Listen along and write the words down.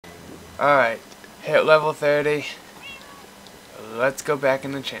Alright, hit level 30. Let's go back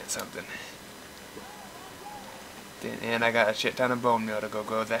and enchant something. And I got a shit ton of bone meal to go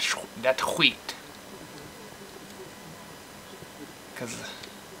grow that wheat. Because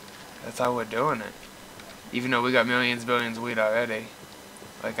that's how we're doing it. Even though we got millions, billions of wheat already.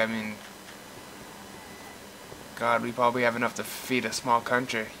 Like, I mean, God, we probably have enough to feed a small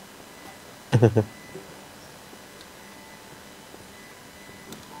country.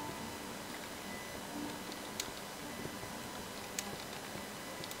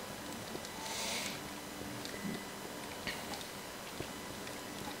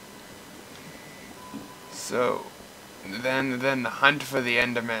 So, then the hunt for the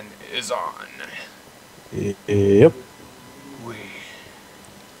Enderman is on. Yep.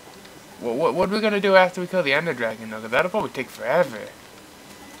 What are we gonna do after we kill the Ender Dragon though? 'Cause that'll probably take forever.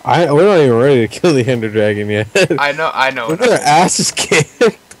 We're not even ready to kill the Ender Dragon yet. I know. We're gonna asses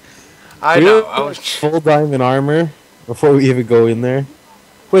kicked. I know. I was full diamond armor before we even go in there.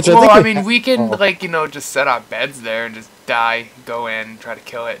 Which well, I think we can like just set our beds there and just die, go in, try to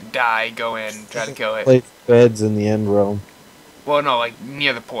kill it, die, go in, try to kill it. Place beds in the end realm. Well, no, like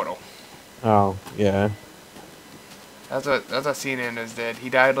near the portal. Oh yeah. That's what Sea Anders did. He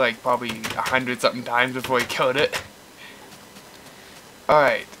died like probably 100-something times before he killed it. All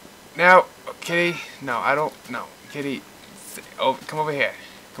right, now, Kitty. No, I don't. No, Kitty. Oh, come over here.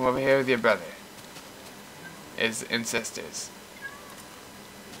 Come over here with your brother. And sisters.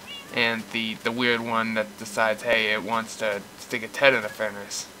 And the weird one that decides, hey, it wants to stick its head in the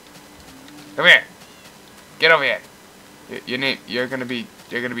furnace. Come here. Get over here. Your name. You're gonna be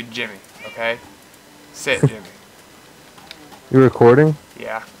Jimmy. Okay. Sit, Jimmy. You recording?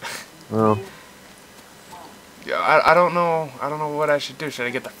 Yeah. Oh. I don't know what I should do. Should I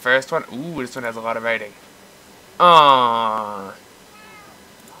get the first one? Ooh, this one has a lot of writing.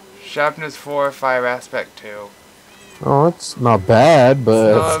 Sharpness 4, fire aspect 2. Oh, it's not bad,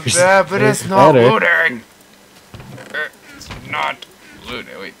 but It's not looting. It's not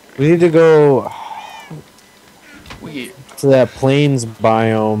looting. Wait. We need to go We to that plains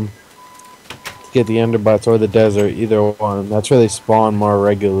biome to get the Enderbuts or the desert, either one. That's where they spawn more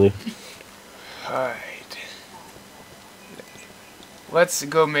regularly. Alright. Let's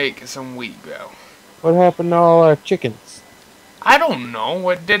go make some wheat grow. What happened to all our chickens? I don't know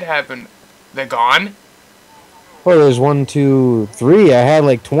what did happen. They're gone? Oh, there's 1, 2, 3. I had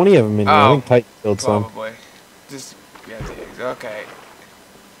like 20 of them in here. I think Titan killed some. Probably. Just get the eggs. Okay.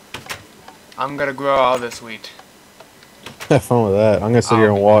 I'm gonna grow all this wheat. Have fun with that. I'm gonna sit here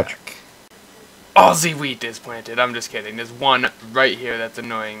and watch. All the wheat is planted. I'm just kidding. There's one right here that's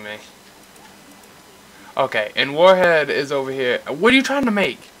annoying me. Okay, and Warhead is over here. What are you trying to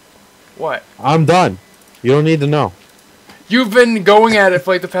make? What? I'm done. You don't need to know. You've been going at it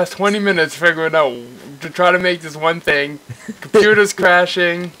for like the past 20 minutes figuring out to try to make this one thing. Computer's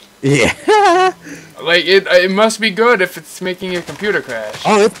crashing. Yeah. Like, it must be good if it's making your computer crash.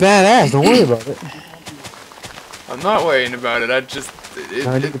 Oh, it's badass. Don't worry about it. I'm not worrying about it. I just...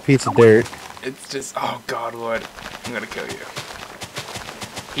 I need a piece of dirt. It's just... Oh, God, Lord. I'm gonna kill you.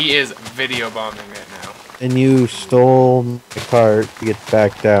 He is video bombing right now. And you stole the cart to get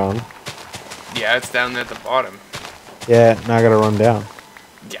back down. Yeah, it's down there at the bottom. Yeah, now I gotta run down.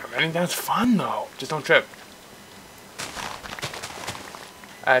 Yeah, running down's fun, though. Just don't trip.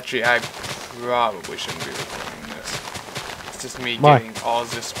 Actually, I probably shouldn't be recording this. It's just me getting all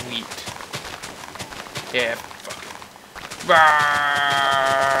this wheat. Yeah, fuck it.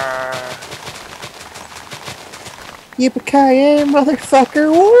 Yippee-ki-yay, motherfucker!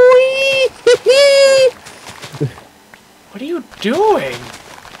 What are you doing?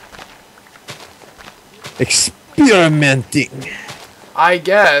 Experimenting. I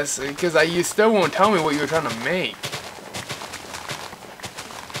guess, because you still won't tell me what you were trying to make.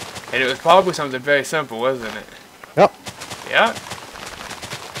 And it was probably something very simple, wasn't it? Yep. Yeah.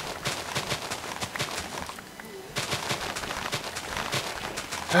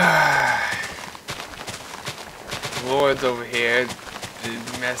 Lord's over here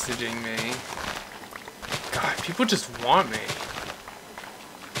messaging me. God, people just want me.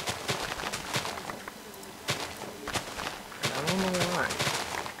 And I don't know why.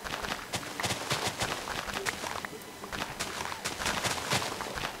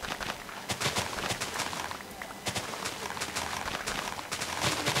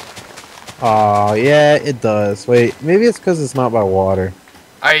 Oh, yeah, it does. Wait, maybe it's because it's not by water.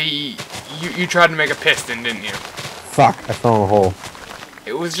 You tried to make a piston, didn't you? Fuck, I fell in a hole.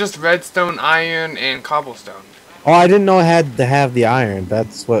 It was just redstone, iron, and cobblestone. Oh, I didn't know I had to have the iron.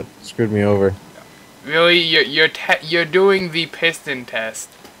 That's what screwed me over. Really, you're doing the piston test,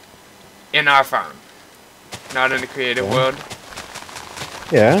 In our farm. Not in the creative world.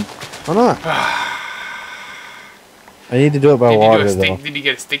 Yeah. Why not? I need to do it by water, though. Did you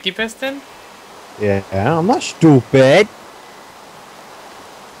get a sticky piston? Yeah, I'm not stupid.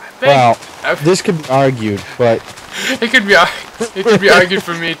 Well, this could be argued, but it could be argued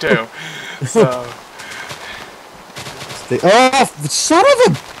for me too. So. Oh, son of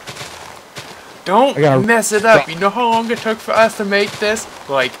a! Don't mess it up. You know how long it took for us to make this?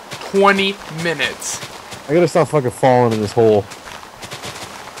 Like 20 minutes. I gotta stop fucking falling in this hole.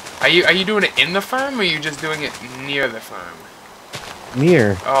 Are you doing it in the farm, or are you just doing it near the farm?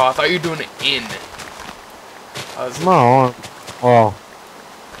 Near. Oh, I thought you were doing it in. No. Well,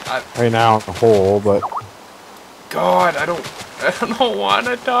 right now in the hole, but. God, I don't want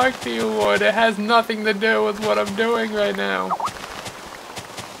to talk to you, Lord. It has nothing to do with what I'm doing right now.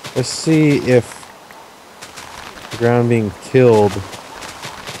 Let's see if the ground being tilled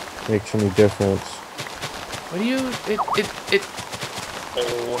makes any difference. What do you...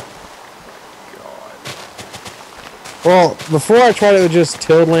 Oh, God. Well, before I tried it with just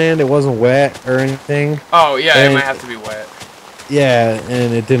tilled land, it wasn't wet or anything. Oh, yeah, it might have to be wet. Yeah,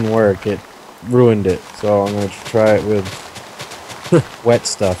 and it didn't work. It ruined it. So I'm going to try it with wet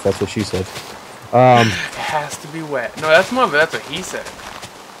stuff. That's what she said. It has to be wet. No, that's what he said.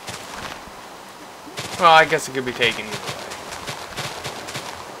 Well, I guess it could be taken either way.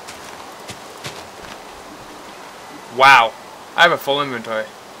 Wow. I have a full inventory.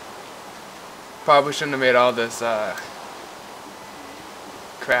 Probably shouldn't have made all this,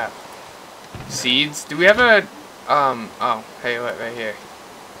 crap. Seeds? Do we have a, oh, hey, look, right here.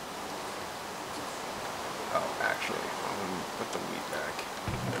 Oh, actually, I'm gonna put the wheat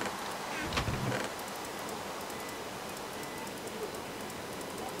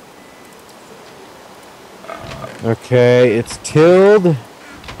back. Okay, it's tilled.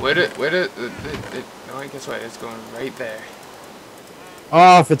 Where did no, guess what? It's going right there.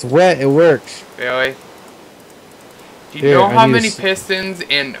 Oh, if it's wet, it works. Really? Do you know how many pistons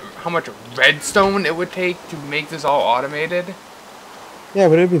and how much redstone it would take to make this all automated? Yeah,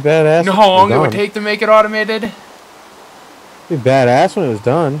 but it'd be badass. You know how long it would take to make it automated? It'd be badass when it was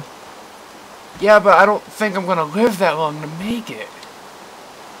done. Yeah, but I don't think I'm gonna live that long to make it.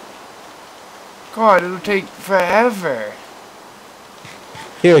 God, it'll take forever.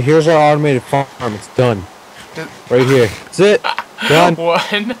 Here's our automated farm. It's done. Right here. That's it. Done.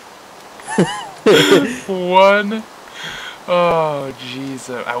 One. Oh, jeez.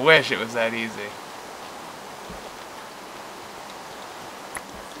 I wish it was that easy.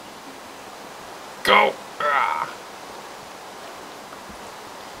 Go! Ah.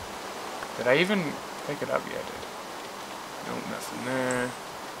 Did I even pick it up yet? Nope, nothing there.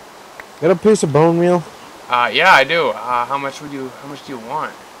 Got a piece of bone meal? Yeah, I do. How much do you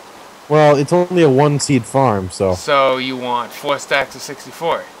want? Well, it's only a 1-seed farm, so. So you want 4 stacks of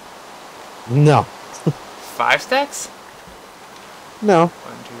 64? No. 5 stacks? No.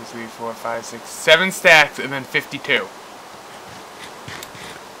 1, 2, 3, 4, 5, 6, 7 stacks, and then 52.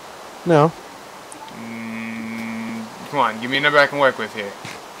 No. Come on, give me a number I can work with here.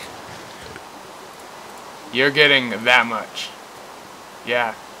 You're getting that much.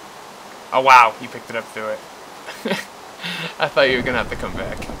 Yeah. Oh wow, you picked it up through it. I thought you were gonna have to come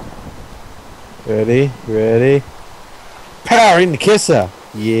back. Ready? Ready? Power in the kisser!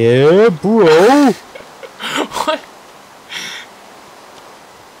 Yeah, bro! What?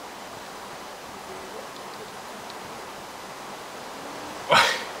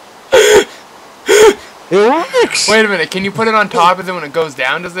 It works! Wait a minute, can you put it on top and then when it goes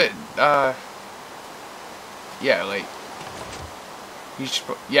down, does it, yeah, like, you should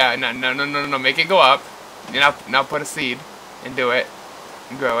put, yeah, no, make it go up. Now put a seed and do it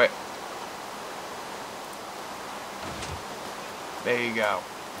and grow it. There you go.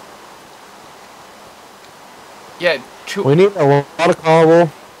 Yeah, we need a lot of cobble,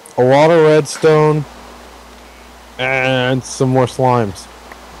 a lot of redstone, and some more slimes.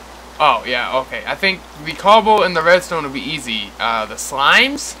 Oh, yeah, okay. I think the cobble and the redstone will be easy. The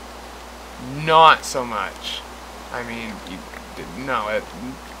slimes? Not so much. I mean, no, I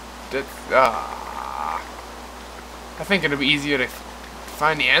think it'll be easier to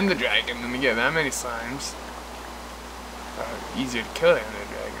find the Ender Dragon than to get that many slimes. Easier to kill the Ender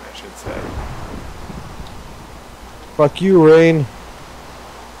Dragon, I should say. Fuck you, Rain.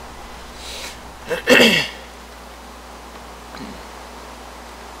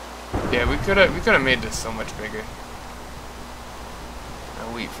 Yeah, we could have made this so much bigger. A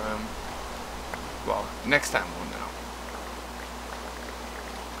wheat farm. Well, next time we'll know.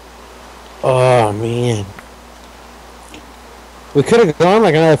 Oh man. We could have gone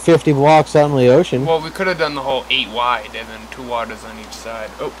like another 50 blocks out in the ocean. Well, we could have done the whole 8 wide and then 2 waters on each side.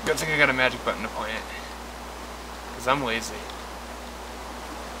 Oh, good thing I got a magic button to plant. Because I'm lazy.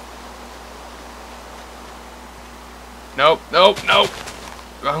 Nope, nope, nope.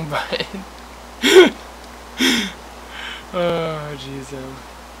 Wrong button. Oh, jeez.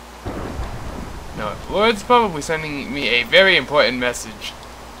 No, Lord's probably sending me a very important message.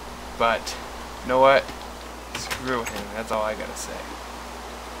 But, you know what? Screw him. That's all I gotta say.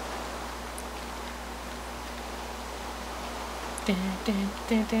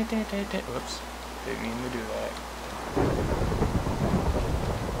 Whoops. Didn't mean to do that.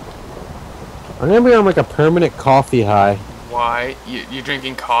 I'm gonna be on like a permanent coffee high. Why? You're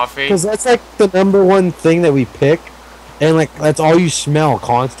drinking coffee? Because that's like the #1 thing that we pick. And like, that's all you smell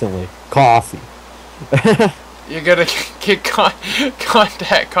constantly. Coffee. You're gonna get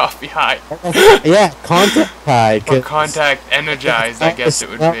contact coffee high. Yeah, contact high. Or contact energized, I guess it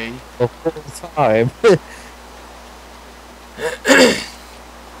would be. The whole time.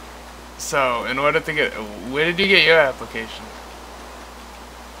 So, in order to get... Where did you get your application?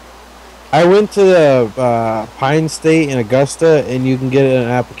 I went to the Pine State in Augusta, and you can get an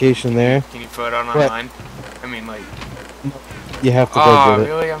application there. Can you fill it out online? I mean, like... You have to go Oh, get it.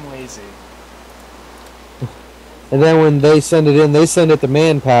 really? I'm lazy. And then when they send it in, they send it to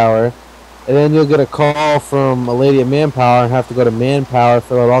Manpower. And then you'll get a call from a lady at Manpower and have to go to Manpower,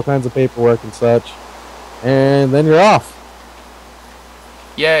 fill out all kinds of paperwork and such. And then you're off.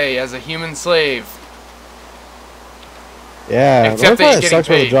 Yay, as a human slave. Yeah, Except that you're getting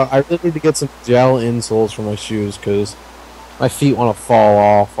paid. I really need to get some gel insoles for my shoes because my feet want to fall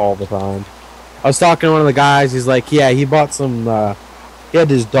off all the time. I was talking to one of the guys. He's like, yeah, he bought some... he had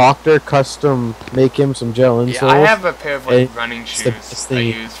his doctor custom make him some gel insoles. Yeah, I have a pair of like, running shoes I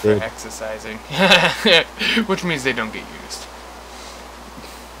use for exercising. Which means they don't get used.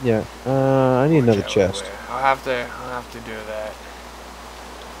 Yeah, I need another chest. I'll have to do that.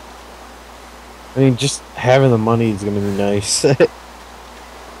 I mean, just having the money is going to be nice. Yeah.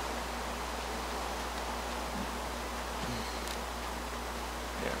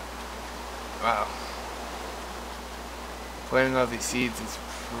 Wow. Planting all these seeds is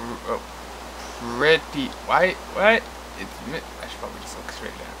pretty... Why? What? I should probably just look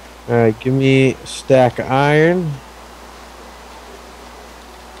straight down. Alright, give me a stack of iron.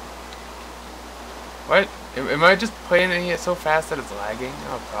 What? Am I just playing it so fast that it's lagging?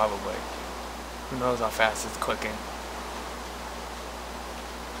 Oh, probably. Who knows how fast it's clicking.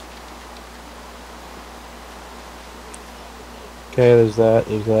 Okay, there's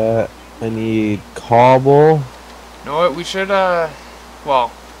that. I need cobble. You know what? We should,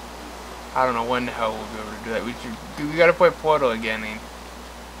 well, I don't know when the hell we'll be able to do that. We gotta play Portal again and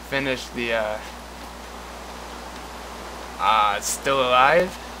finish the, Still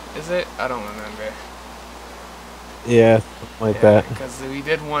Alive? Is it? I don't remember. Yeah, like that. Because we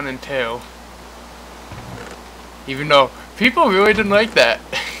did 1 and 2. Even though people really didn't like that.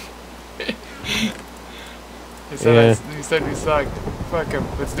 He said we sucked. Fuck him.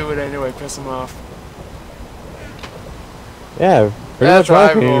 Let's do it anyway. Piss him off. Yeah, pretty much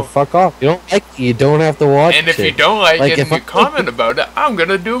right. Fuck off. You don't like it, you don't have to watch it. And if you don't like it and you comment about it, I'm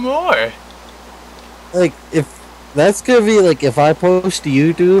gonna do more. Like, if that's gonna be like, if I post to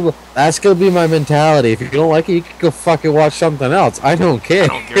YouTube, that's gonna be my mentality. If you don't like it, you can go fucking watch something else. I don't care. I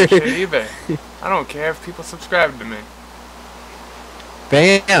don't give a shit either. I don't care if people subscribe to me.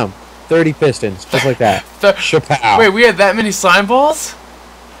 Bam! 30 pistons, just like that. Chapow. Wait, we had that many slime balls?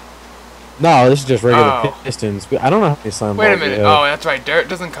 No, this is just regular pistons. I don't know how many slime balls. Wait a minute. Oh, that's right. Dirt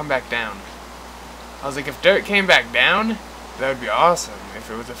doesn't come back down. I was like, if dirt came back down, that would be awesome. If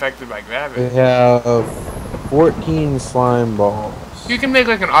it was affected by gravity. We have 14 slime balls. You can make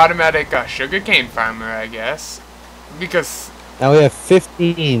like an automatic sugarcane farmer, I guess. Because... Now we have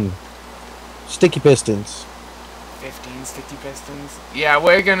 15 sticky pistons. 15 sticky pistons? Yeah,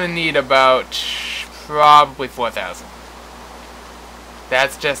 we're gonna need about probably 4,000.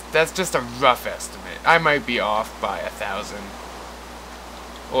 That's just a rough estimate. I might be off by 1,000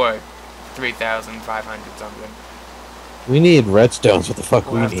 or 3,500 something. We need redstones. What the fuck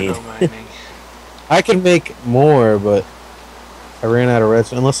we'll we need? Go mining. I can make more, but I ran out of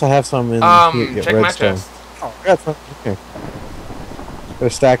redstone. Unless I have some in here. Check redstone. my chest. Oh, I got some here. Got a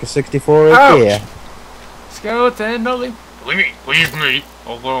stack of 64 right there. Skeleton, no, leave me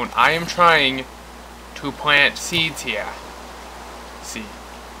alone. I am trying to plant seeds here. See,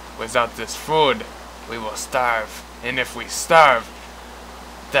 without this food, we will starve. And if we starve,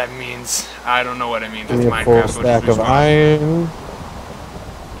 that means, I don't know what it means. Give me a full stack of iron.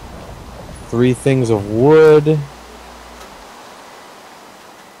 3 things of wood.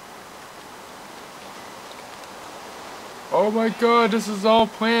 Oh my god, this is all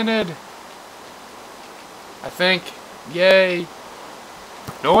planted. I think. Yay.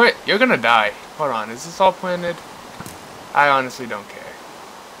 No, what? You're gonna die. Hold on, is this all planted? I honestly don't care.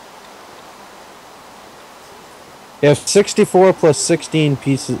 You have 64 plus 16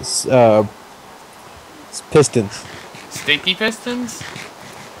 pieces, pistons. Sticky pistons?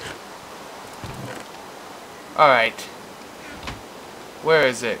 Alright. Where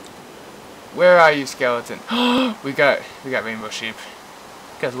is it? Where are you, skeleton? we got rainbow sheep.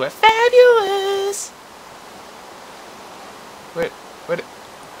 Because we're fabulous! What?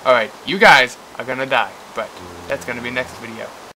 Alright, you guys are gonna die, but that's gonna be next video.